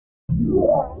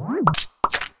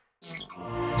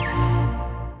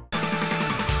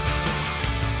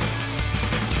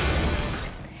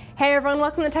Hey everyone,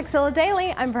 welcome to Techzilla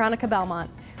Daily. I'm Veronica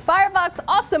Belmont. Firefox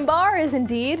AwesomeBar is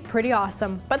indeed pretty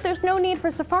awesome, but there's no need for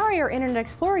Safari or Internet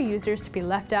Explorer users to be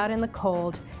left out in the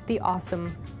cold, the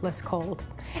awesomeless cold.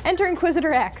 Enter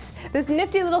Inquisitor X. This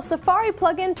nifty little Safari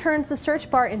plugin turns the search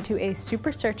bar into a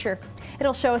super searcher.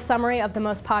 It'll show a summary of the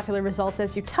most popular results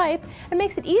as you type and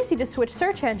makes it easy to switch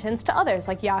search engines to others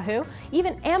like Yahoo,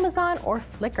 even Amazon or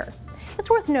Flickr. It's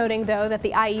worth noting, though, that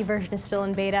the IE version is still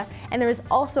in beta, and there is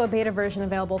also a beta version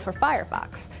available for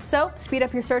Firefox. So speed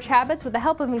up your search habits with the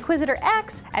help of Inquisitor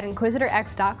X at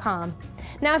inquisitorx.com.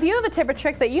 Now, if you have a tip or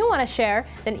trick that you want to share,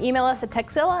 then email us at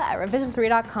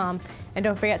techzilla@revision3.com. And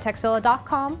don't forget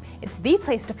Techzilla.com. It's the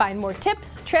place to find more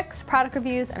tips, tricks, product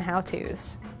reviews, and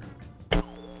how-tos.